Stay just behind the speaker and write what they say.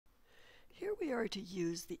Here we are to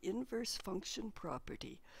use the inverse function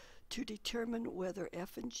property to determine whether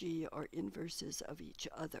f and g are inverses of each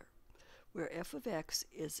other, where f of x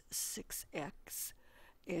is 6x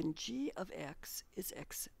and g of x is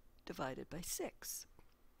x divided by 6.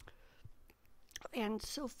 And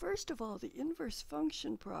so first of all, the inverse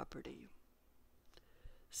function property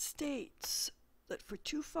states that for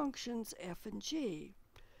two functions f and g,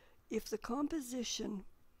 if the composition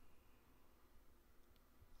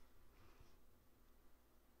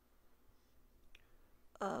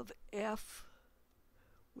of f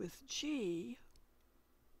with g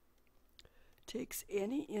takes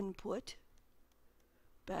any input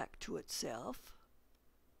back to itself,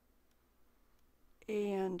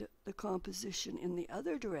 and the composition in the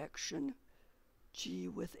other direction, g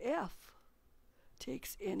with f,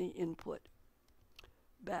 takes any input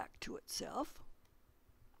back to itself,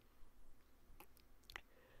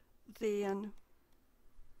 then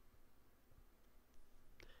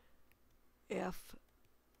f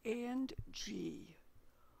and g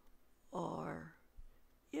are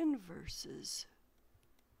inverses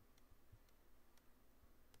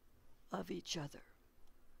of each other.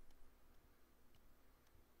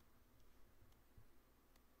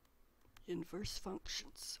 Inverse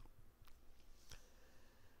functions.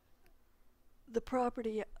 The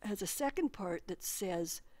property has a second part that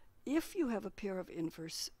says if you have a pair of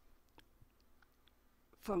inverse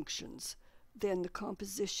functions, then the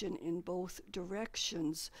composition in both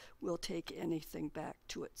directions will take anything back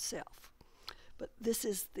to itself. But this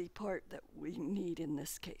is the part that we need in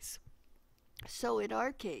this case. So in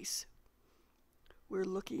our case, we're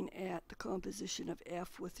looking at the composition of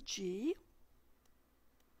f with g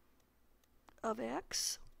of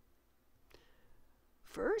x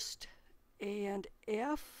first, and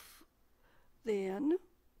f then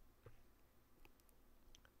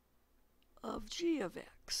of g of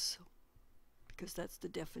x, because that's the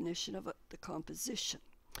definition of the composition,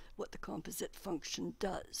 what the composite function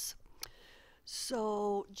does.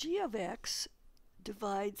 So g of x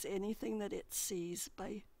divides anything that it sees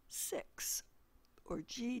by 6, or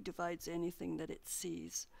g divides anything that it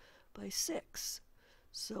sees by 6.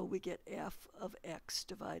 So we get f of x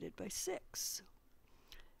divided by 6.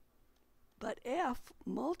 But f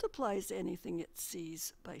multiplies anything it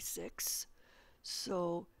sees by 6,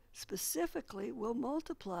 so specifically we'll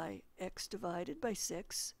multiply x divided by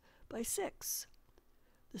 6 by 6.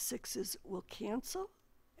 The 6's will cancel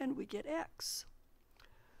and we get x.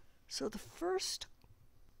 So the first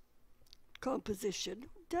composition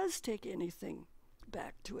does take anything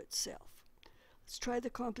back to itself. Let's try the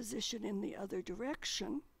composition in the other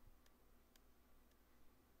direction.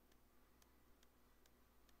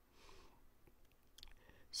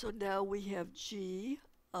 So now we have g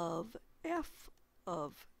of f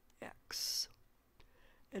of x.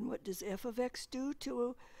 And what does f of x do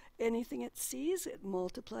to anything it sees? It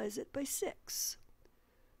multiplies it by 6.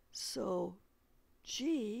 So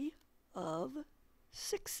g of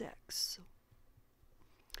 6x.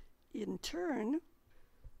 In turn,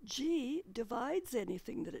 g divides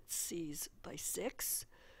anything that it sees by 6,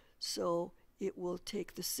 so it will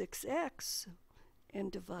take the 6x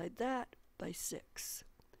and divide that by 6.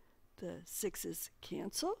 The 6's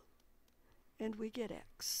cancel, and we get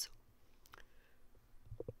x.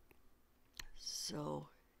 So,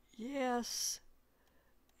 yes,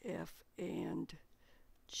 f and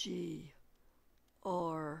g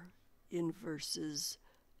are inverses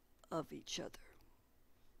of each other.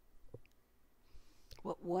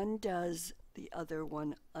 What one does, the other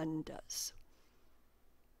one undoes.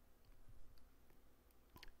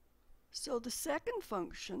 So the second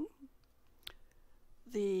function,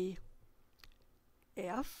 the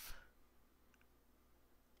f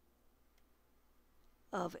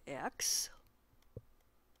of x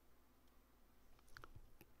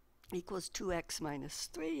equals 2x minus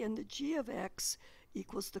 3, and the g of x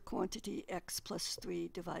equals the quantity x plus 3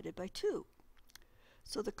 divided by 2.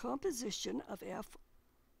 So the composition of f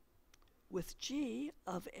with g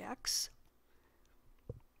of x,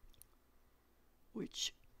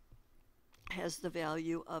 which has the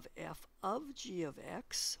value of f of g of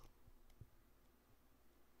x,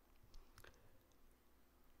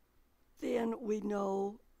 then we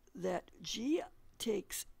know that g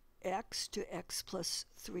takes x to x plus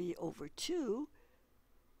 3 over 2.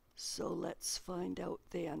 So let's find out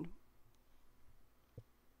then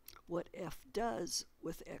what f does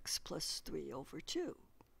with x plus 3 over 2.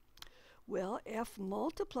 Well, f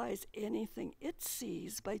multiplies anything it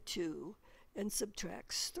sees by 2 and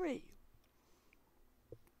subtracts 3.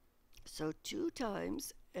 So 2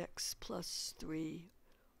 times x plus 3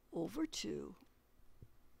 over 2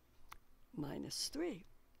 minus 3.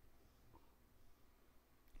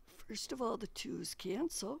 First of all, the 2's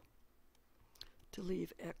cancel to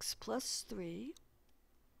leave x plus 3.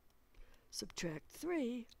 Subtract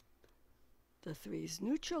 3. The 3's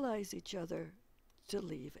neutralize each other to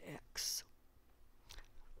leave x.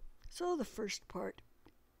 So the first part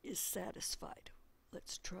is satisfied.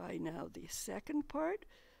 Let's try now the second part,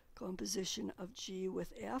 composition of g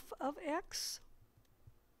with f of x.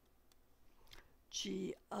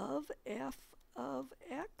 G of f of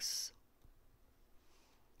x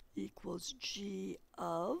equals g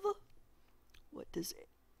of, what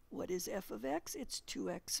is f of x? It's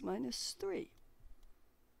 2x minus 3.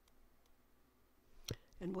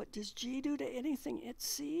 And what does g do to anything it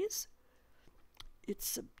sees?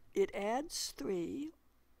 It adds 3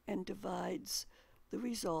 and divides the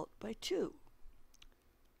result by 2.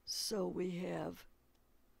 So we have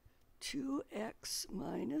 2x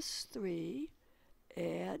minus 3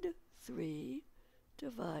 add 3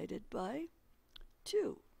 divided by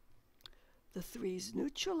 2. The 3's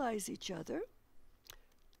neutralize each other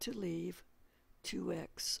to leave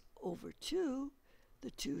 2x over 2.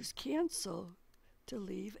 The 2's cancel to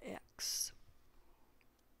leave x.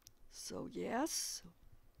 So yes,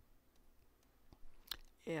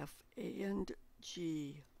 f and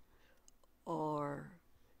g are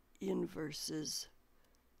inverses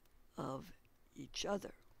of each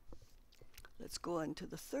other. Let's go on to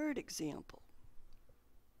the third example.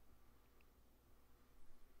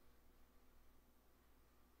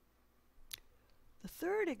 The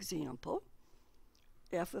third example,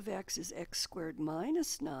 f of x is x squared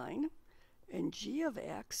minus 9, and g of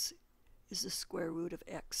x is the square root of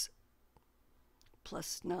x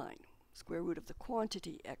plus 9, square root of the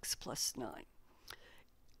quantity x plus 9.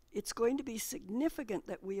 It's going to be significant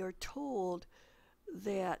that we are told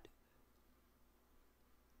that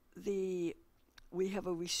we have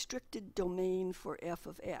a restricted domain for f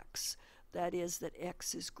of x. That is, that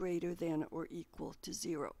x is greater than or equal to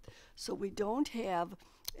 0. So we don't have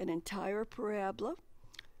an entire parabola.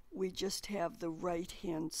 We just have the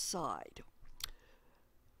right-hand side.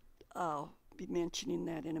 I'll be mentioning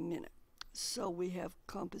that in a minute. So we have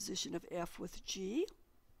composition of f with g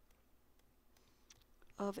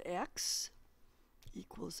of x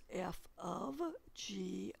equals f of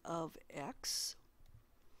g of x.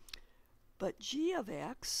 But g of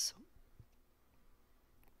x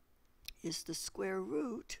is the square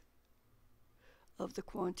root of the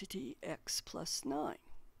quantity x plus 9.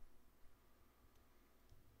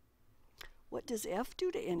 What does f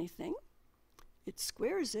do to anything? It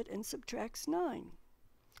squares it and subtracts 9.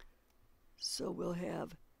 So we'll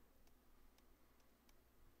have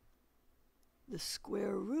the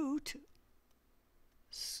square root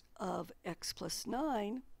of x plus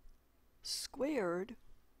 9 squared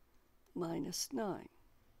minus 9.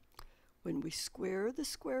 When we square the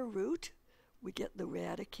square root, we get the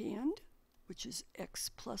radicand, which is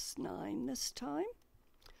x plus 9 this time.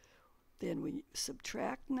 Then we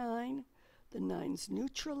subtract 9. The 9's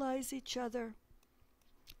neutralize each other,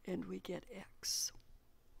 and we get x.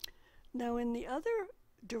 Now in the other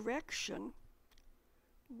direction,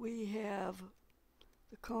 we have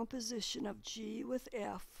the composition of g with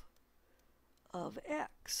f of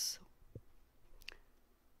x.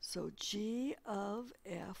 So g of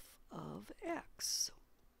f of x.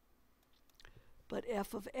 But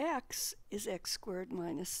f of x is x squared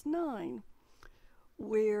minus 9,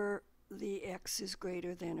 where the x is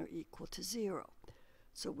greater than or equal to 0.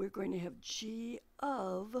 So we're going to have g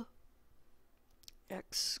of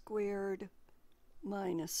x squared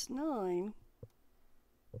minus 9.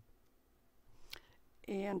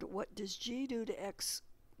 And what does g do to x?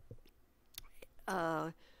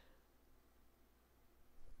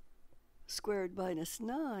 Squared minus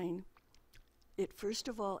 9, it first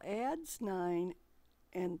of all adds 9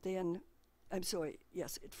 and then,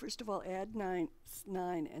 it first of all adds 9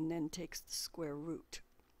 and then takes the square root.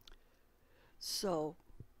 So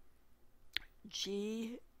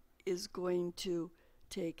g is going to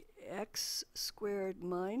take x squared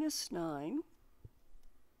minus 9,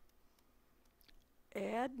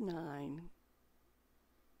 add 9,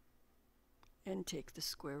 and take the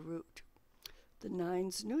square root. The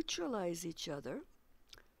 9's neutralize each other,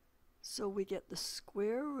 so we get the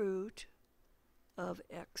square root of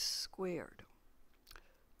x squared.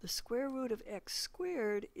 The square root of x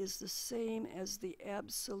squared is the same as the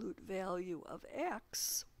absolute value of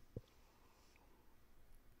x.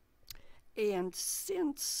 And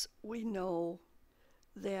since we know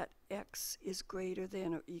that x is greater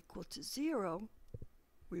than or equal to 0,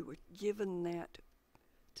 we were given that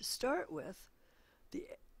to start with, the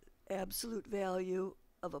absolute value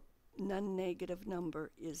of a non-negative number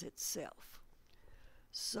is itself.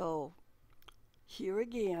 So here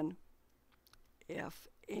again, f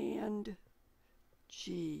and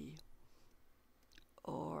g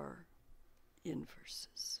are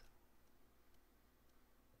inverses.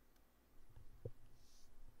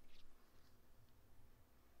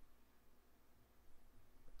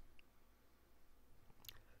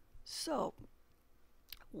 So,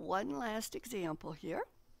 one last example here.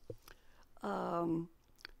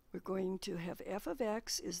 We're going to have f of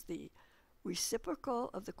x is the reciprocal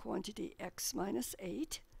of the quantity x minus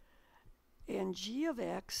 8, and g of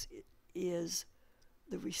x is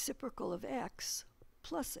the reciprocal of x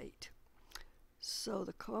plus 8. So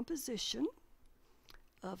the composition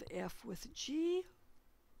of f with g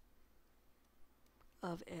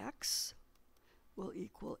of x will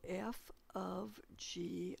equal f of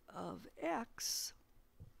g of x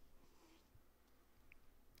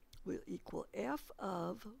will equal f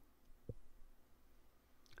of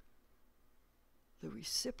the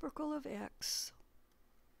reciprocal of x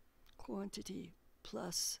quantity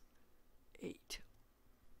plus 8.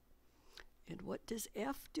 And what does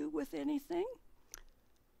f do with anything?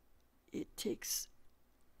 It takes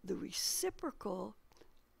the reciprocal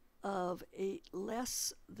of 8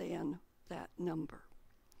 less than that number.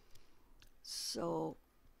 So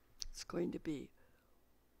it's going to be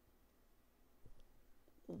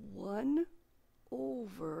 1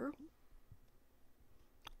 over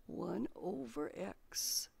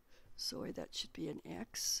x. Sorry, that should be an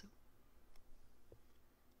x.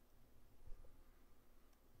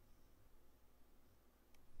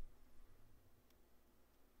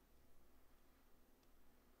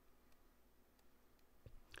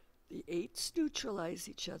 The 8's neutralize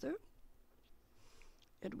each other,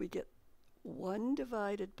 and we get 1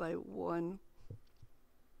 divided by 1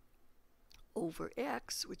 over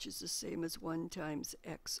x, which is the same as 1 times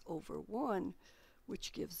x over 1,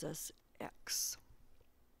 which gives us x.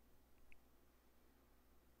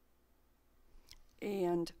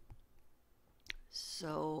 And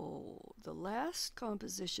so the last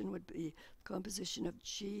composition would be composition of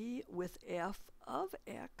g with f of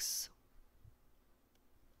x,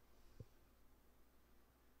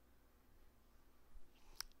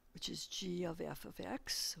 which is g of f of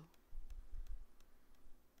x,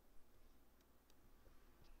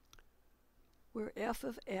 where f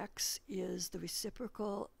of x is the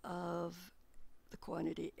reciprocal of the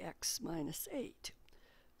quantity x minus 8.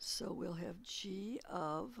 So we'll have g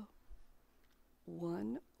of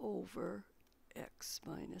 1 over x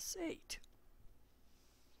minus 8.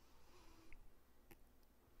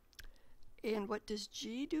 And what does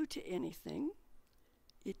g do to anything?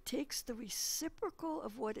 It takes the reciprocal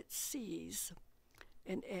of what it sees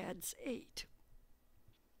and adds 8.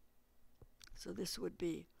 So this would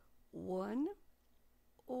be 1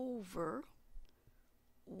 over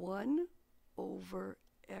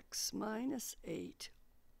x minus 8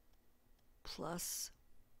 plus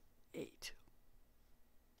 8.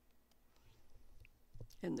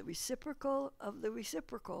 And the reciprocal of the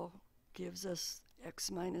reciprocal gives us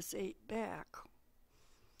x minus 8 back.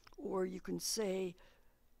 Or you can say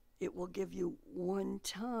it will give you 1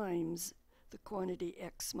 times the quantity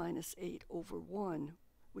x minus 8 over 1,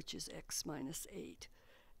 which is x minus 8.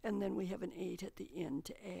 And then we have an 8 at the end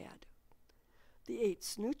to add. The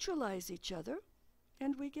 8's neutralize each other,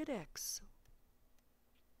 and we get x.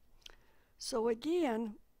 So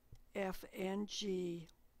again, f and g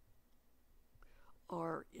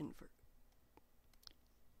are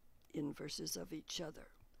inverses of each other.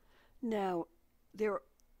 Now,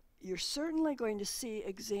 you're certainly going to see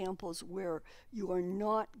examples where you are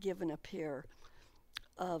not given a pair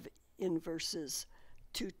of inverses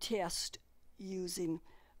to test using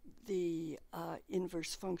the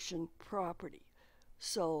inverse function property.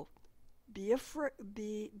 So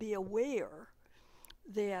be aware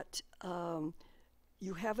that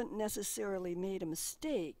you haven't necessarily made a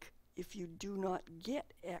mistake if you do not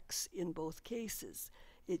get x in both cases.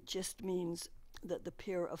 It just means that the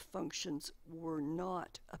pair of functions were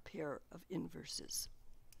not a pair of inverses.